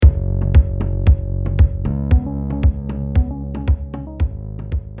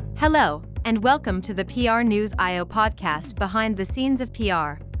Hello, and welcome to the PR News IO podcast Behind the Scenes of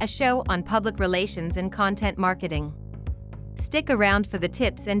PR, a show on public relations and content marketing. Stick around for the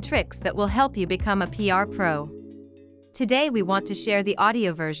tips and tricks that will help you become a PR pro. Today we want to share the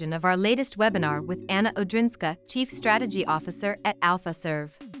audio version of our latest webinar with Anna Odrinska, Chief Strategy Officer at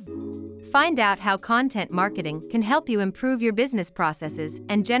AlphaServe. Find out how content marketing can help you improve your business processes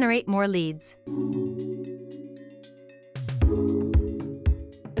and generate more leads.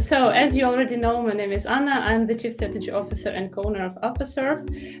 So, as you already know, my name is Anna. I'm the Chief Strategy Officer and co-owner of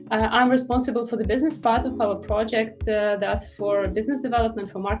AlphaServe. I'm responsible for the business part of our project, thus for business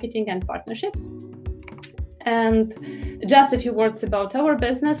development, for marketing and partnerships. And just a few words about our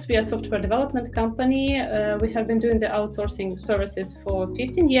business. We are a software development company. We have been doing the outsourcing services for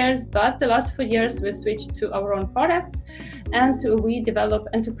 15 years, but the last 4 years we switched to our own products and we develop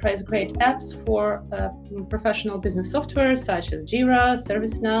enterprise-grade apps for professional business software such as Jira,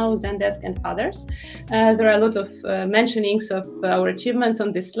 ServiceNow, Zendesk, and others. There are a lot of mentionings of our achievements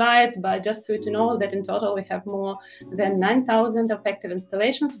on this slide, but just for you to know that in total we have more than 9,000 of active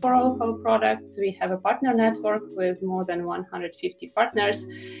installations for all of our products. We have a partner network with more than 150 partners,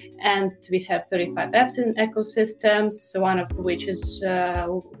 and we have 35 apps in ecosystems, one of which is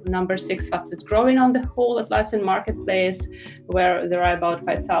number 6 fastest growing on the whole Atlassian marketplace, where there are about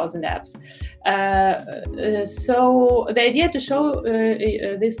 5,000 apps. So the idea to show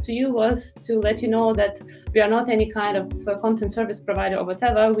this to you was to let you know that we are not any kind of content service provider or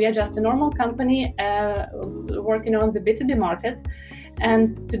whatever. We are just a normal company working on the B2B market.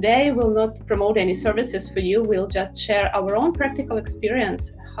 And today we'll not promote any services for you. We'll just share our own practical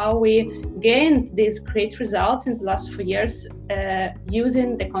experience, how we gained these great results in the last 4 years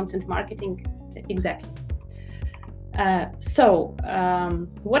using the content marketing exactly.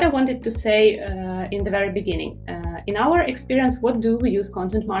 What I wanted to say in the very beginning, in our experience, what do we use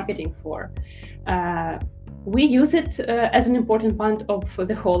content marketing for? We use it as an important part of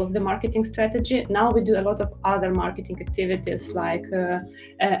the whole of the marketing strategy. Now we do a lot of other marketing activities like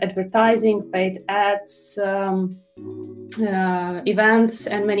advertising, paid ads, events,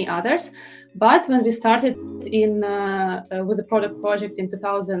 and many others. But when we started with the product project in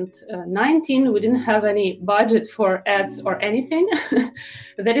 2019, we didn't have any budget for ads or anything.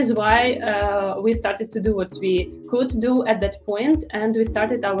 That is why we started to do what we could do at that point, and we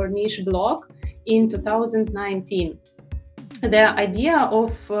started our niche blog in 2019. The idea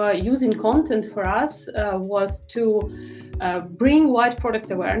of using content for us was to bring wide product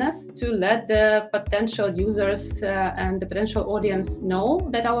awareness, to let the potential users and the potential audience know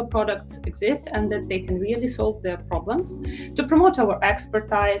that our products exist and that they can really solve their problems, to promote our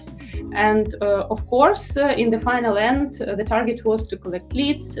expertise, and of course, in the final end, the target was to collect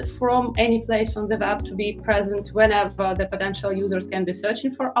leads from any place on the web, to be present whenever the potential users can be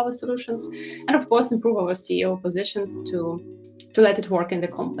searching for our solutions, and of course, improve our SEO positions to let it work in the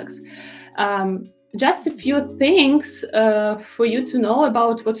complex. Just a few things for you to know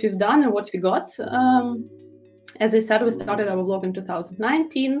about what we've done and what we got. As I said, we started our blog in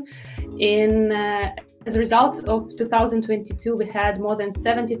 2019. As a result of 2022, we had more than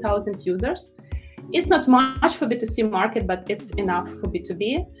 70,000 users. It's not much for B2C market, but it's enough for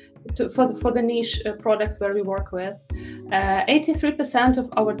B2B, for the niche products where we work with. 83% of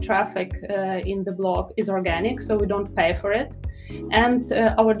our traffic in the blog is organic, so we don't pay for it. And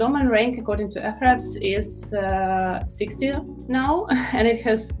our domain rank, according to Ahrefs, is 60 now, and it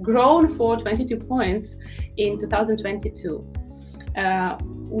has grown for 22 points in 2022.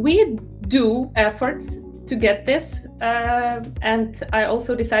 We do efforts to get this, and I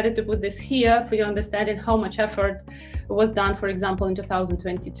also decided to put this here for your understanding how much effort was done, for example, in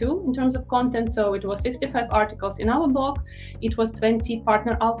 2022 in terms of content. So it was 65 articles in our blog. It was 20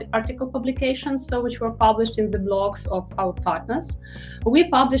 partner article publications, which were published in the blogs of our partners. We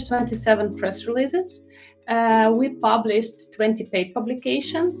published 27 press releases. We published 20 paid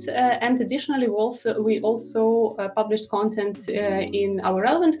publications, and additionally, we also published content in our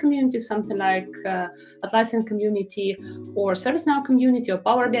relevant community, something like Atlassian community or ServiceNow community or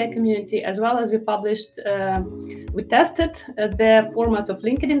Power BI community, as well as we tested the format of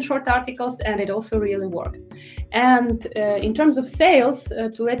LinkedIn short articles, and it also really worked. And in terms of sales,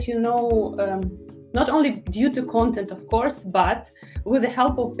 to let you know, not only due to content, of course, but with the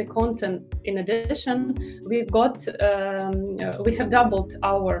help of the content, in addition, we have doubled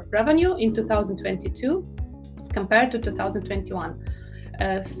our revenue in 2022 compared to 2021.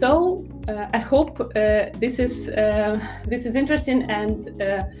 I hope this is interesting, and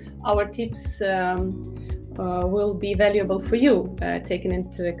our tips will be valuable for you, taking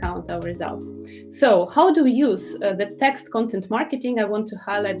into account our results. So how do we use the text content marketing? I want to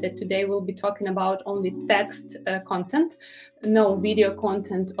highlight that today we'll be talking about only text content, no video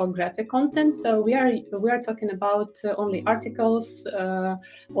content or graphic content. So we are talking about only articles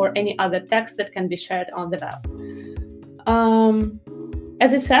or any other text that can be shared on the web.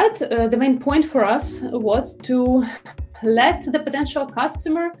 As I said, the main point for us was to let the potential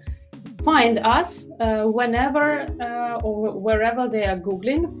customer find us whenever or wherever they are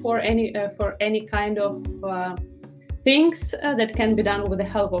Googling for any kind of things that can be done with the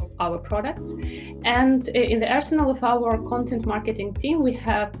help of our products. And in the arsenal of our content marketing team, we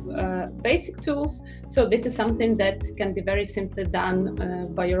have basic tools. So this is something that can be very simply done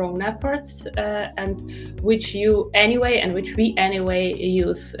by your own efforts, and which we anyway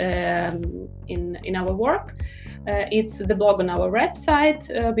use in our work. It's the blog on our website.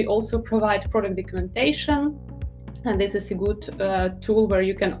 We also provide product documentation, and this is a good tool where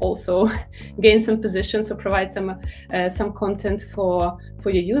you can also gain some positions or provide some content for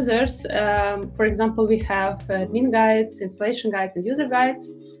your users. For example, we have admin guides, installation guides, and user guides,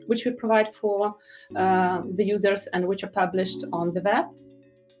 which we provide for the users and which are published on the web.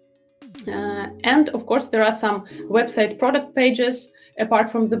 And of course, there are some website product pages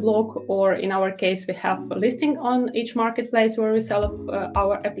apart from the blog, or in our case, we have a listing on each marketplace where we sell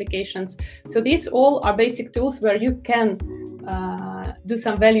our applications. So these all are basic tools where you can do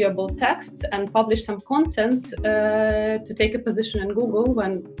some valuable texts and publish some content to take a position in Google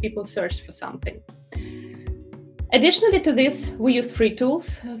when people search for something. Additionally to this, we use free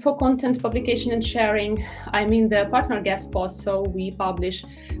tools for content publication and sharing. I mean the partner guest posts. So we publish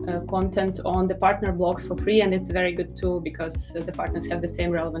content on the partner blogs for free, and it's a very good tool because the partners have the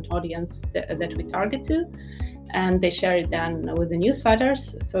same relevant audience that we target to, and they share it then with the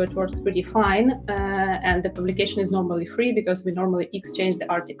newsletters. So it works pretty fine, and the publication is normally free because we normally exchange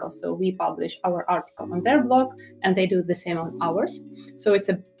the articles. So we publish our article on their blog, and they do the same on ours. So it's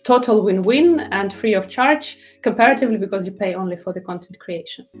a total win-win and free of charge comparatively, because you pay only for the content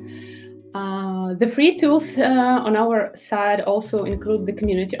creation. The free tools on our side also include the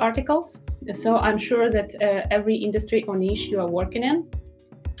community articles. So I'm sure that every industry or niche you are working in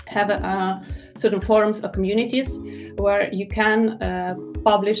have certain forums or communities where you can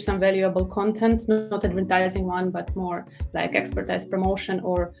publish some valuable content, not advertising one, but more like expertise promotion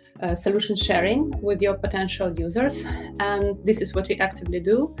or solution sharing with your potential users. And this is what we actively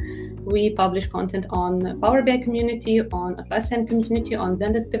do. We publish content on Power BI community, on Atlassian community, on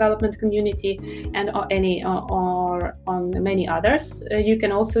Zendesk development community, and or on many others. You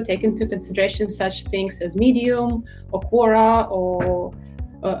can also take into consideration such things as Medium or Quora or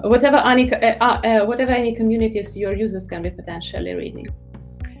whatever any communities your users can be potentially reading.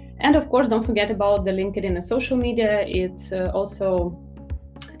 And of course, don't forget about the LinkedIn and social media. It's also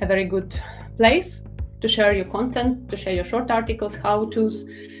a very good place to share your content, to share your short articles, how-tos,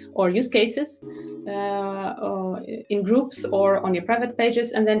 or use cases in groups or on your private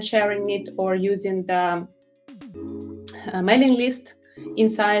pages, and then sharing it or using the mailing list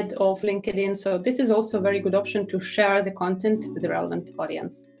inside of LinkedIn. So this is also a very good option to share the content with the relevant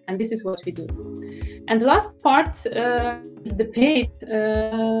audience. And this is what we do. And the last part is the paid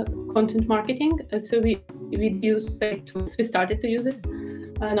content marketing. So we use paid tools. We started to use it,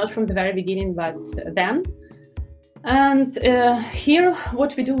 not from the very beginning, but then. And here,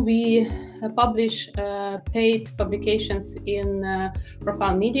 what we do, we publish paid publications in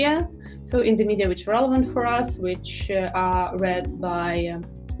profile media. So in the media which are relevant for us, which are read by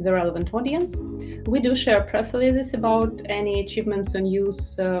the relevant audience. We do share press releases about any achievements or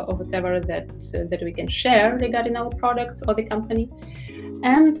news or whatever that we can share regarding our products or the company.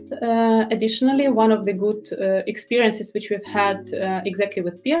 And additionally, one of the good experiences which we've had exactly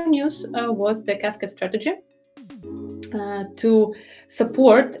with PR News was the cascade strategy to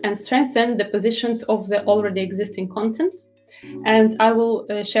support and strengthen the positions of the already existing content. And I will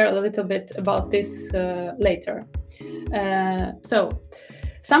share a little bit about this later. So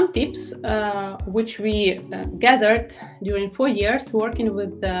some tips which we gathered during 4 years working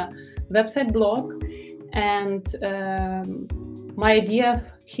with the website blog, and my idea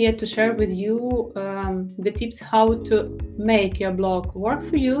here to share with you the tips how to make your blog work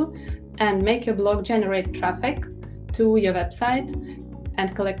for you and make your blog generate traffic to your website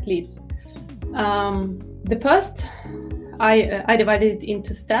and collect leads. The first, I divided it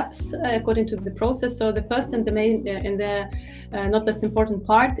into steps according to the process. So the first and the main and the not less important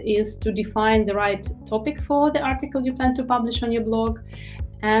part is to define the right topic for the article you plan to publish on your blog,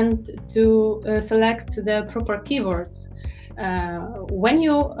 and to select the proper keywords. When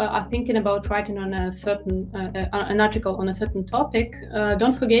you are thinking about writing on a certain an article on a certain topic,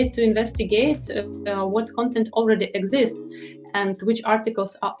 don't forget to investigate what content already exists and which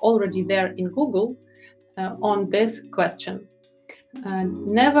articles are already there in Google on this question.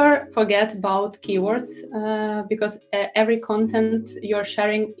 Never forget about keywords, because every content you're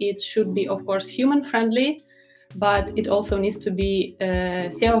sharing, it should be, of course, human friendly, but it also needs to be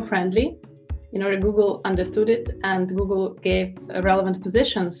SEO friendly. In order, Google understood it and Google gave relevant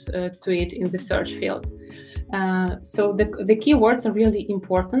positions to it in the search field. So the keywords are really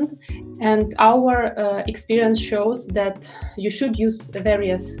important, and our experience shows that you should use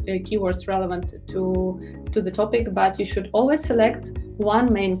various keywords relevant to the topic, but you should always select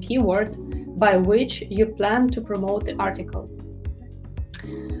one main keyword by which you plan to promote the article.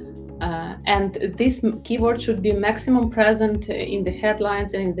 And this keyword should be maximum present in the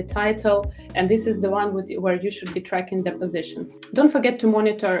headlines and in the title, and this is the one where you should be tracking the positions. Don't forget to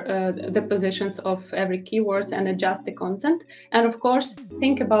monitor the positions of every keyword and adjust the content. And of course,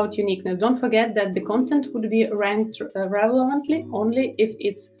 think about uniqueness. Don't forget that the content would be ranked relevantly only if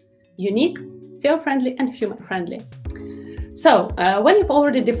it's unique, SEO-friendly, and human-friendly. So when you've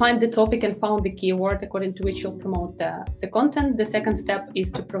already defined the topic and found the keyword according to which you'll promote the content, the second step is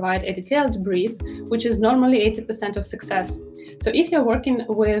to provide a detailed brief, which is normally 80% of success. So if you're working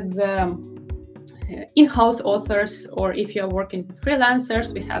with in-house authors, or if you're working with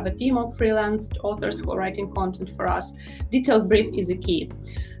freelancers, we have a team of freelance authors who are writing content for us. Detailed brief is a key.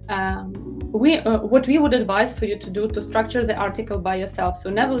 What we would advise for you to do to structure the article by yourself. So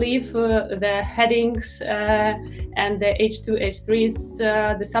never leave the headings and the H2, H3s,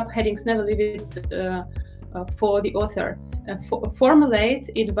 the subheadings, never leave it for the author. Formulate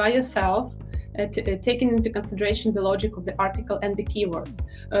it by yourself, taking into consideration the logic of the article and the keywords.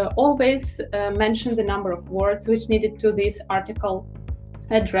 Always mention the number of words which needed to this article.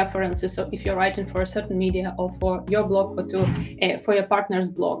 Add references. So if you're writing for a certain media or for your blog or for your partner's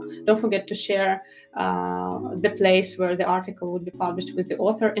blog, don't forget to share the place where the article would be published with the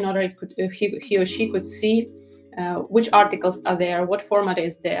author, in order he or she could see which articles are there, what format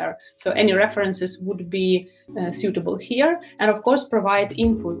is there. So any references would be suitable here. And of course, provide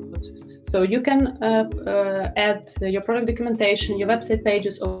input. So you can add your product documentation, your website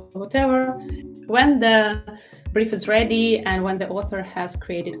pages, or whatever. When the brief is ready and when the author has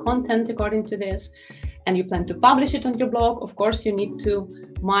created content according to this, and you plan to publish it on your blog, of course, you need to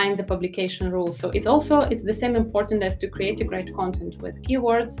mind the publication rules. So it's the same important as to create a great content with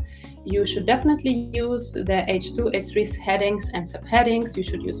keywords. You should definitely use the H2, H3 headings and subheadings. You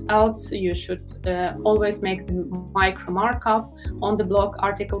should use else. You should always make the micro markup on the blog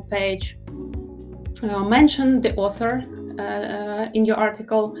article page. Mention the author in your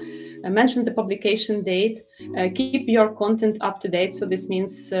article. Mention the publication date. Keep your content up to date. So this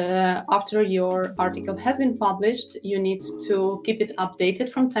means after your article has been published, you need to keep it updated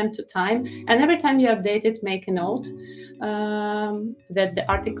from time to time. And every time you update it, make a note that the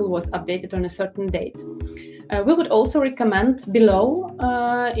article was updated on a certain date. We would also recommend below,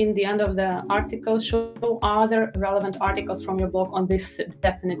 in the end of the article, show other relevant articles from your blog on this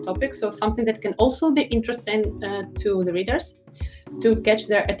definite topic. So something that can also be interesting to the readers, to catch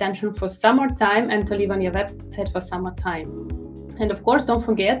their attention for some more time and to live on your website for some more time. And of course, don't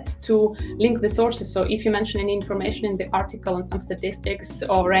forget to link the sources. So if you mention any information in the article and some statistics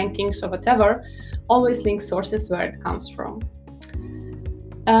or rankings or whatever, always link sources where it comes from.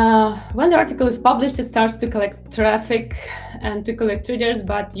 When the article is published, it starts to collect traffic and to collect readers,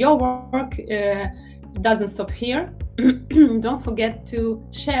 but your work doesn't stop here. Don't forget to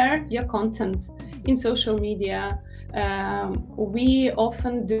share your content in social media. We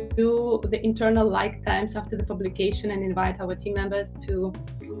often do the internal like times after the publication and invite our team members to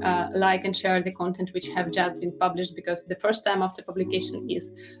like and share the content which have just been published, because the first time after publication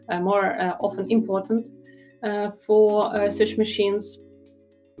is more often important for search machines.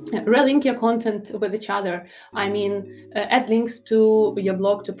 Relink your content with each other. I mean, add links to your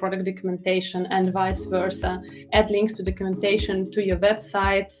blog to product documentation and vice versa. Add links to documentation to your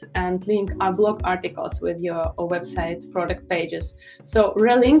websites and link our blog articles with your website product pages. So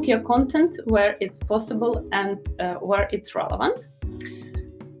relink your content where it's possible and where it's relevant.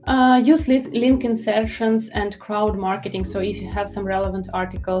 Use link insertions and crowd marketing. So if you have some relevant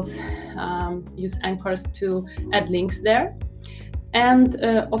articles, use anchors to add links there. And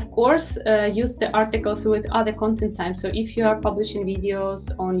of course, use the articles with other content types. So if you are publishing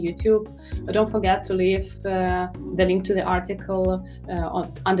videos on YouTube, don't forget to leave the link to the article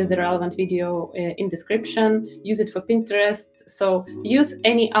under the relevant video in description. Use it for Pinterest. So use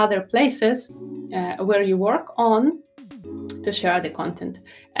any other places where you work on to share the content,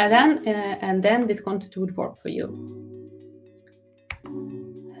 and then this content would work for you.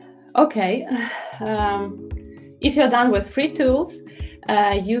 Okay, if you're done with free tools,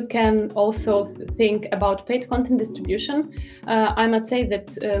 you can also think about paid content distribution. I must say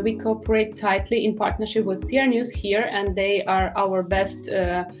that we cooperate tightly in partnership with PR News here, and they are our best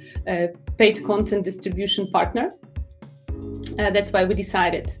paid content distribution partner. That's why we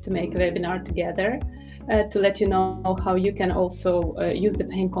decided to make a webinar together to let you know how you can also use the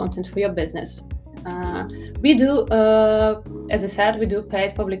paid content for your business. We do, as I said, we do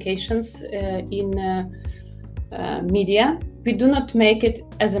paid publications in media. We do not make it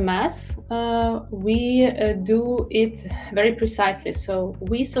as a mass. We do it very precisely. So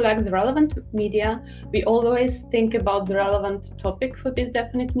we select the relevant media. We always think about the relevant topic for this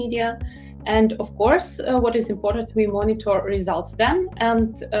definite media. And of course, what is important, we monitor results then.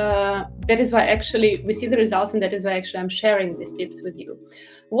 And that is why actually we see the results, and that is why actually I'm sharing these tips with you.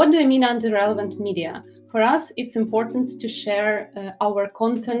 What do I mean under relevant media? For us, it's important to share our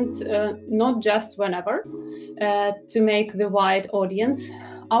content not just whenever, to make the wide audience.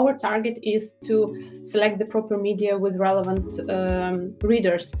 Our target is to select the proper media with relevant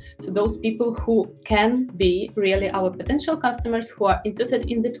readers. So those people who can be really our potential customers, who are interested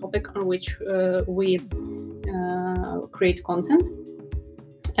in the topic on which we create content,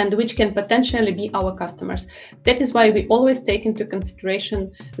 and which can potentially be our customers. That is why we always take into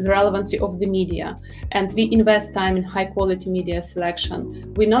consideration the relevancy of the media, and we invest time in high quality media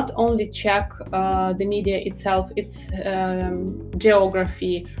selection. We not only check the media itself, its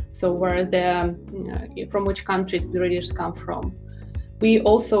geography, so where from which countries the readers come from. We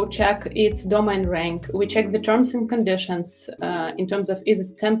also check its domain rank. We check the terms and conditions in terms of is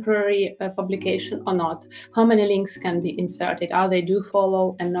it temporary publication or not? How many links can be inserted? Are they do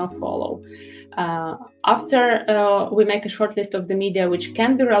follow and no follow? After we make a short list of the media which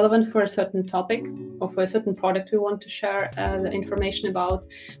can be relevant for a certain topic or for a certain product we want to share the information about,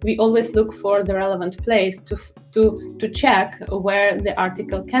 we always look for the relevant place to check where the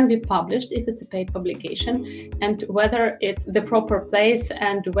article can be published if it's a paid publication, and whether it's the proper place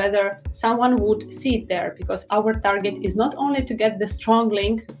and whether someone would see it there, because our target is not only to get the strong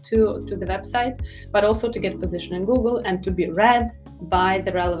link to the website, but also to get position in Google and to be read by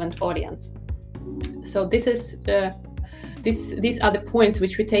the relevant audience. So these are the points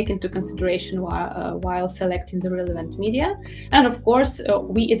which we take into consideration while selecting the relevant media. And of course,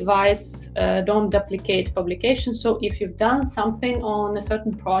 we advise don't duplicate publication. So if you've done something on a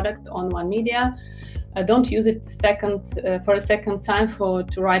certain product on one media, don't use it for a second time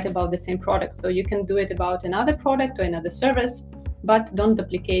to write about the same product. So you can do it about another product or another service, but don't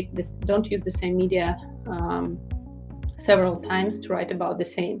duplicate this. Don't use the same media several times to write about the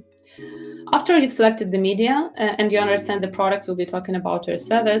same. After you've selected the media and you understand the product we'll be talking about or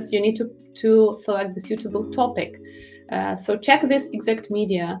service, you need to select the suitable topic. So check this exact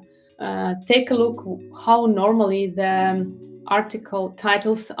media. Take a look how normally the article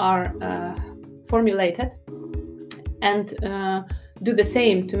titles are formulated, and do the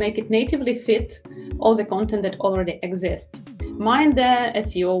same to make it natively fit all the content that already exists. Mind the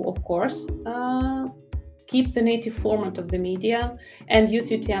SEO, of course. Keep the native format of the media and use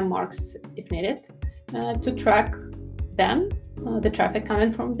UTM marks if needed to track then the traffic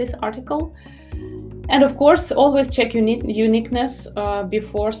coming from this article. And of course, always check uniqueness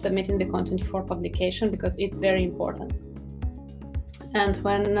before submitting the content for publication, because it's very important. And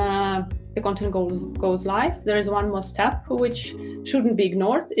when the content goes live, there is one more step which shouldn't be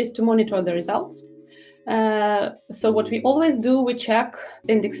ignored, is to monitor the results. So what we always do, we check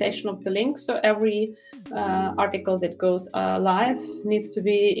the indexation of the link. So every article that goes live needs to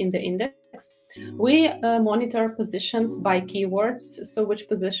be in the index. We monitor positions by keywords. So which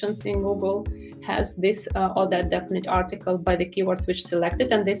positions in Google has this or that definite article by the keywords which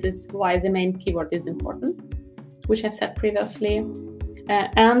selected. And this is why the main keyword is important, which I've said previously.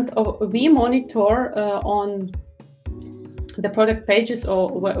 And we monitor on the product pages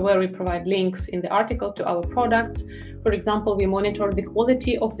or where we provide links in the article to our products. For example, we monitor the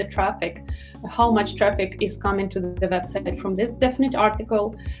quality of the traffic, how much traffic is coming to the website from this definite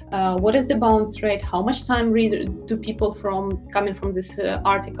article, what is the bounce rate, how much time do people coming from this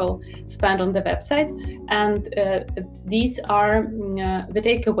article spend on the website. And these are the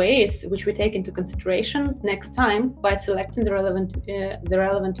takeaways which we take into consideration next time by selecting the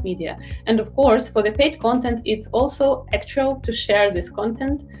relevant media. And of course, for the paid content, it's also actual to share this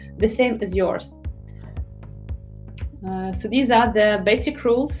content the same as yours. So these are the basic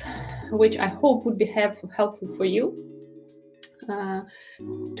rules which I hope would be helpful for you.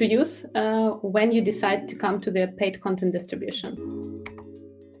 to use when you decide to come to the paid content distribution.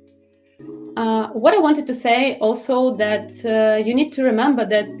 What I wanted to say also that you need to remember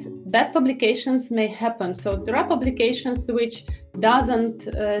that bad publications may happen. So there are publications which doesn't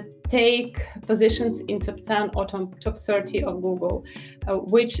take positions in top 10 or top 30 of Google,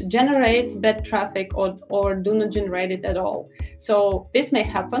 which generate bad traffic or do not generate it at all. So this may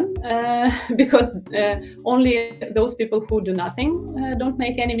happen because only those people who do nothing don't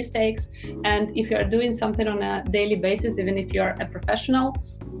make any mistakes. And if you are doing something on a daily basis, even if you are a professional,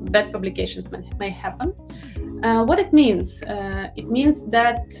 bad publications may happen. What it means? It means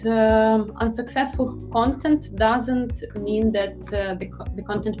that unsuccessful content doesn't mean that the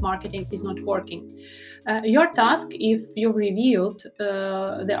content marketing is not working. Your task, if you've reviewed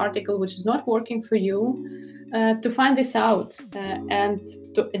the article which is not working for you, to find this out and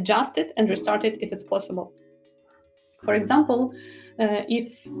to adjust it and restart it if it's possible. For example,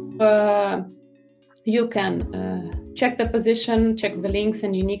 if you can check the position, check the links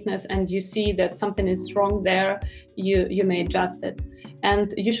and uniqueness, and you see that something is wrong there, you may adjust it.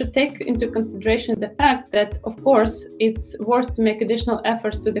 And you should take into consideration the fact that, of course, it's worth to make additional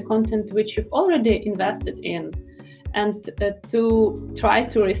efforts to the content which you've already invested in, and to try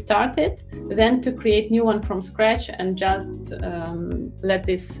to restart it, then to create new one from scratch and just let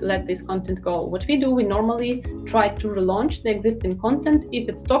this content go. What we do, we normally try to relaunch the existing content if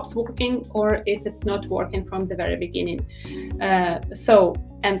it stops working or if it's not working from the very beginning.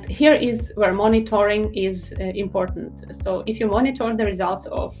 And here is where monitoring is important. So if you monitor the results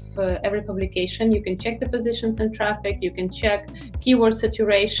of every publication, you can check the positions and traffic, you can check keyword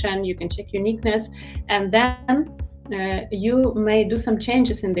saturation, you can check uniqueness, and then you may do some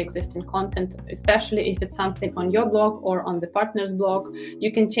changes in the existing content, especially if it's something on your blog or on the partner's blog.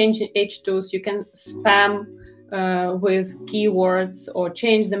 You can change H2s, you can spam with keywords or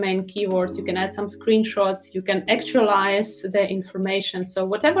change the main keywords, you can add some screenshots, you can actualize the information. So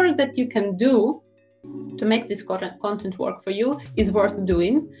whatever that you can do to make this content work for you is worth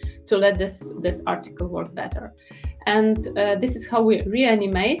doing to let this article work better. And this is how we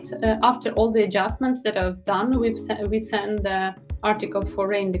reanimate. After all the adjustments that I've done, we send the article for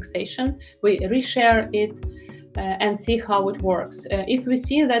reindexation. We reshare it and see how it works. If we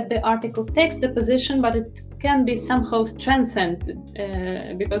see that the article takes the position, but it can be somehow strengthened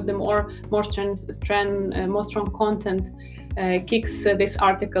because the more strong content kicks this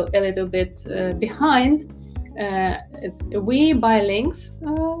article a little bit behind, we buy links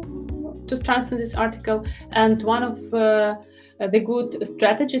to strengthen this article. And one of the good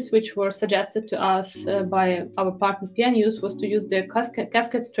strategies which were suggested to us by our partner PR News was to use the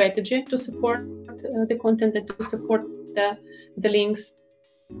cascade strategy to support the content and to support the links.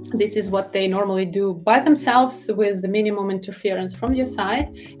 This is what they normally do by themselves with the minimum interference from your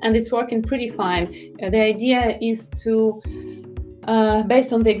side, and it's working pretty fine. The idea is to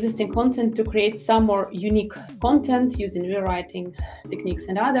based on the existing content, to create some more unique content using rewriting techniques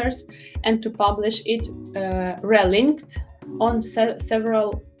and others, and to publish it relinked on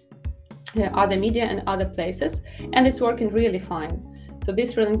several other media and other places, and it's working really fine. So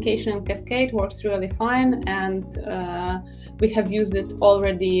this relincation cascade works really fine, and we have used it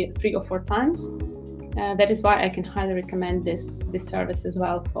already 3 or 4 times. That is why I can highly recommend this service as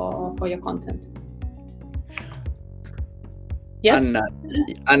well for your content. Yes,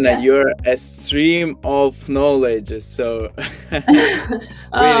 Anna, yeah. You're a stream of knowledge. So really.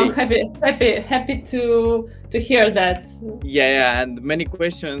 I'm happy to hear that. Yeah, and many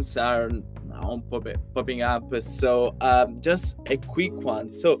questions are now popping up. So just a quick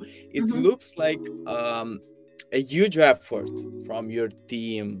one. So it looks like a huge effort from your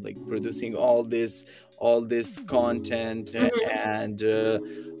team, like producing all this content and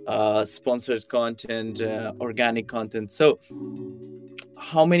sponsored content, organic content. So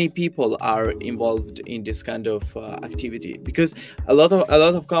how many people are involved in this kind of activity? Because a lot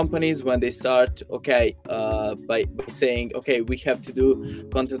of companies, when they start by saying we have to do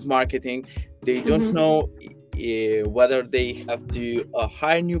content marketing, they don't know whether they have to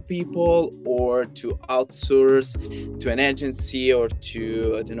hire new people or to outsource to an agency or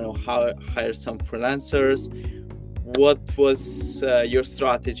to hire some freelancers. What was your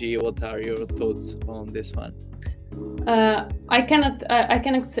strategy? What are your thoughts on this one? I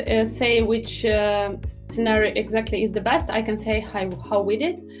cannot say which scenario exactly is the best. I can say how we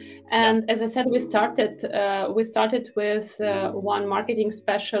did. And as I said, we started with one marketing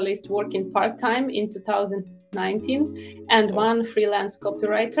specialist working part-time in 2019 and one freelance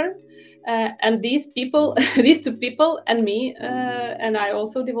copywriter. And these people, these two people and me, and I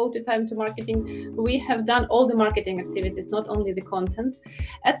also devoted time to marketing. We have done all the marketing activities, not only the content.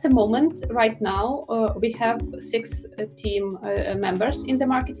 At the moment, right now, we have 6 team members in the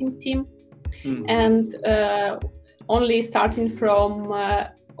marketing team. And only starting from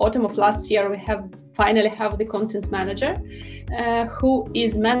autumn of last year, we finally have the content manager who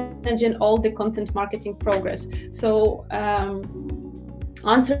is managing all the content marketing progress. So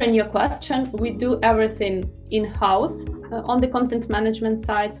answering your question, we do everything in-house on the content management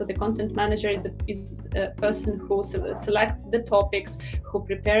side. So the content manager is a person who selects the topics, who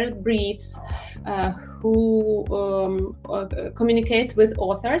prepares briefs, who communicates with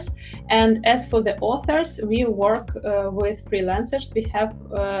authors. And as for the authors, we work with freelancers. We have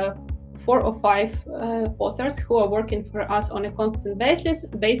 4 or 5 authors who are working for us on a constant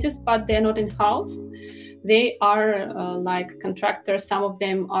basis, but they're not in-house. They are like contractors. Some of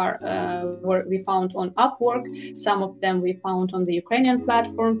them were we found on Upwork. Some of them we found on the Ukrainian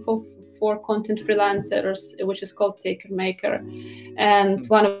platform for content freelancers, which is called Takermaker. And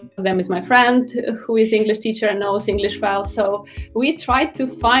one of them is my friend, who is English teacher and knows English well. So we try to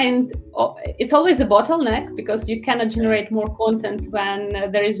find. It's always a bottleneck because you cannot generate more content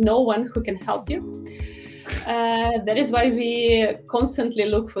when there is no one who can help you. That is why we constantly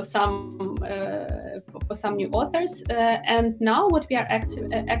look for some new authors. And now what we are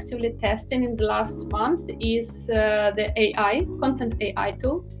actively testing in the last month is the AI, content AI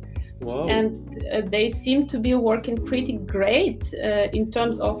tools. Wow. And they seem to be working pretty great in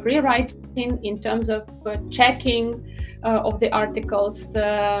terms of rewriting, in terms of checking of the articles,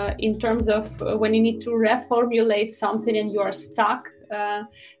 in terms of when you need to reformulate something and you are stuck.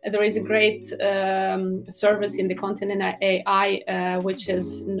 There is a great service in the content and AI, which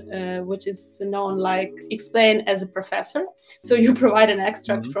is known like Explain as a Professor. So you provide an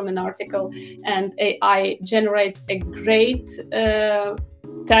extract from an article, and AI generates a great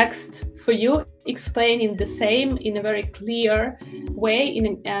text for you, explaining the same in a very clear way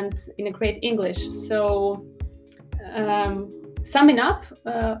and in a great English. So summing up,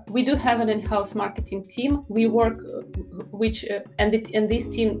 we do have an in-house marketing team. We work, and this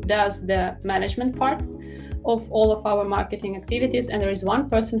team does the management part of all of our marketing activities. And there is one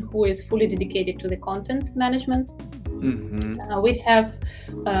person who is fully dedicated to the content management. We have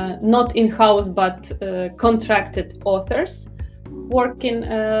not in-house but contracted authors working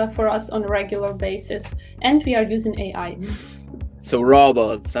for us on a regular basis, and we are using AI. So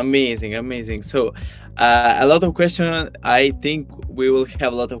robots, amazing. So a lot of questions. I think we will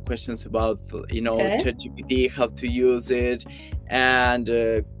have a lot of questions about ChatGPT, how to use it, and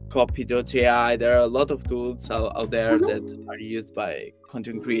Copy.ai. There are a lot of tools out there that are used by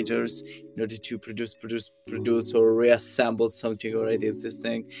content creators in order to produce or reassemble something already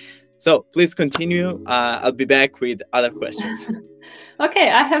existing. So please continue. I'll be back with other questions.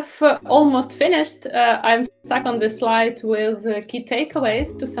 Okay, I have almost finished. I'm stuck on this slide with key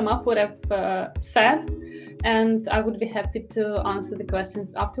takeaways to sum up what I've said, and I would be happy to answer the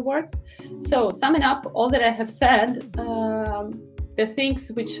questions afterwards. So summing up all that I have said, the things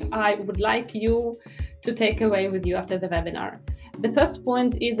which I would like you to take away with you after the webinar. The first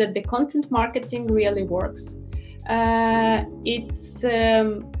point is that the content marketing really works. It's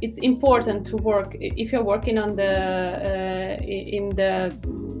important to work if you're working on in the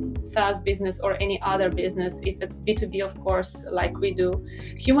SaaS business or any other business. If it's B2B, of course, like we do,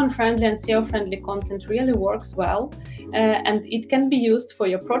 human-friendly and SEO-friendly content really works well, and it can be used for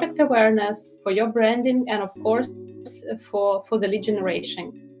your product awareness, for your branding, and of course for the lead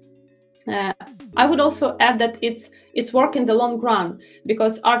generation. I would also add that it's work in the long run,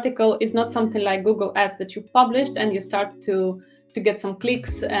 because article is not something like Google Ads that you published and you start to get some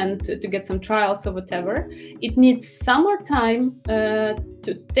clicks and to get some trials or whatever. It needs some more time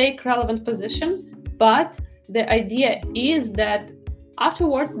to take relevant position, but the idea is that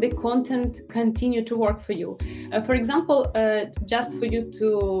afterwards the content continue to work for you. For example, just for you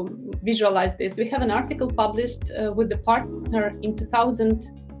to visualize this, we have an article published with the partner in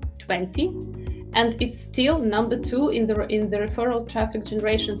 2020, and it's still number 2 in the referral traffic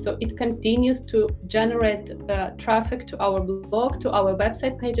generation. So it continues to generate traffic to our blog, to our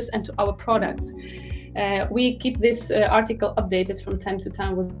website pages, and to our products. We keep this article updated from time to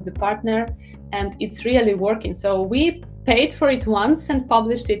time with the partner, and it's really working. So we paid for it once and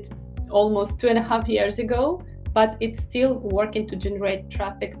published it almost 2.5 years ago, but it's still working to generate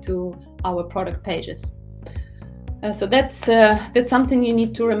traffic to our product pages. So that's something you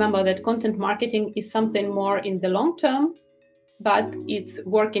need to remember, that content marketing is something more in the long term, but it's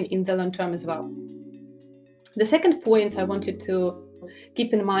working in the long term as well. The second point I wanted to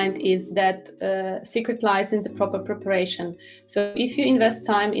keep in mind is that secret lies in the proper preparation. So if you invest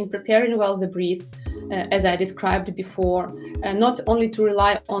time in preparing well the brief, as I described before, not only to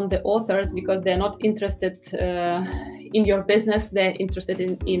rely on the authors because they're not interested in your business, they're interested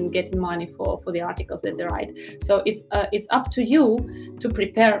in getting money for the articles that they write. So it's up to you to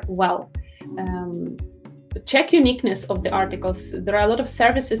prepare well. Check uniqueness of the articles. There are a lot of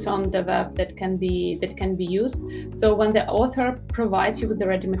services on the web that can be used. So when the author provides you with the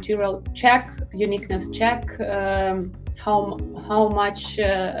ready material, check uniqueness, check how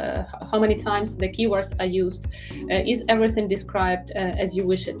many times the keywords are used. Is everything described as you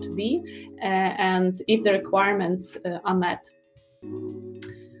wish it to be, and if the requirements are met.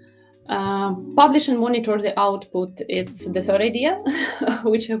 Publish and monitor the output. It's the third idea,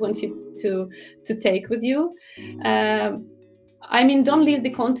 which I want you to take with you. Don't leave the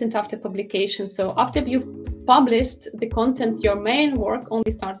content after publication. So after you've published the content, your main work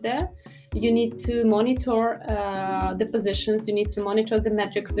only start there. You need to monitor the positions, you need to monitor the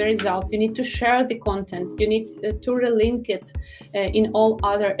metrics, the results, you need to share the content, you need to relink it in all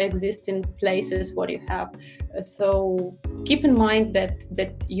other existing places what you have. So keep in mind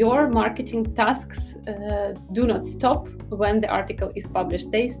that your marketing tasks do not stop when the article is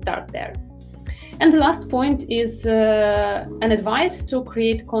published, they start there. And the last point is an advice to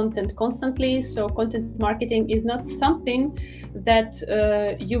create content constantly. So content marketing is not something that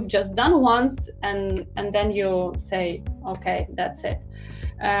you've just done once and then you say, okay, that's it.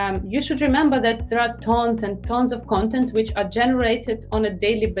 You should remember that there are tons and tons of content which are generated on a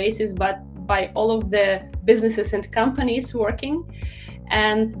daily basis by all of the businesses and companies working.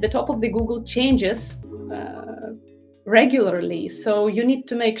 And the top of the Google changes regularly. So you need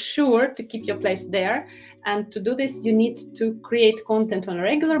to make sure to keep your place there. And to do this, you need to create content on a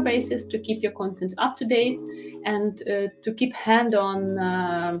regular basis to keep your content up to date and to keep hand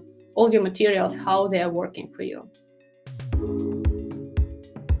on all your materials, how they are working for you.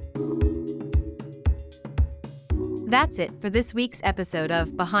 That's it for this week's episode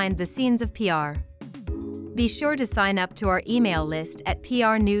of Behind the Scenes of PR. Be sure to sign up to our email list at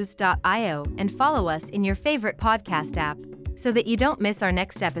prnews.io and follow us in your favorite podcast app so that you don't miss our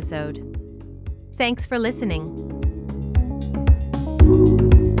next episode. Thanks for listening.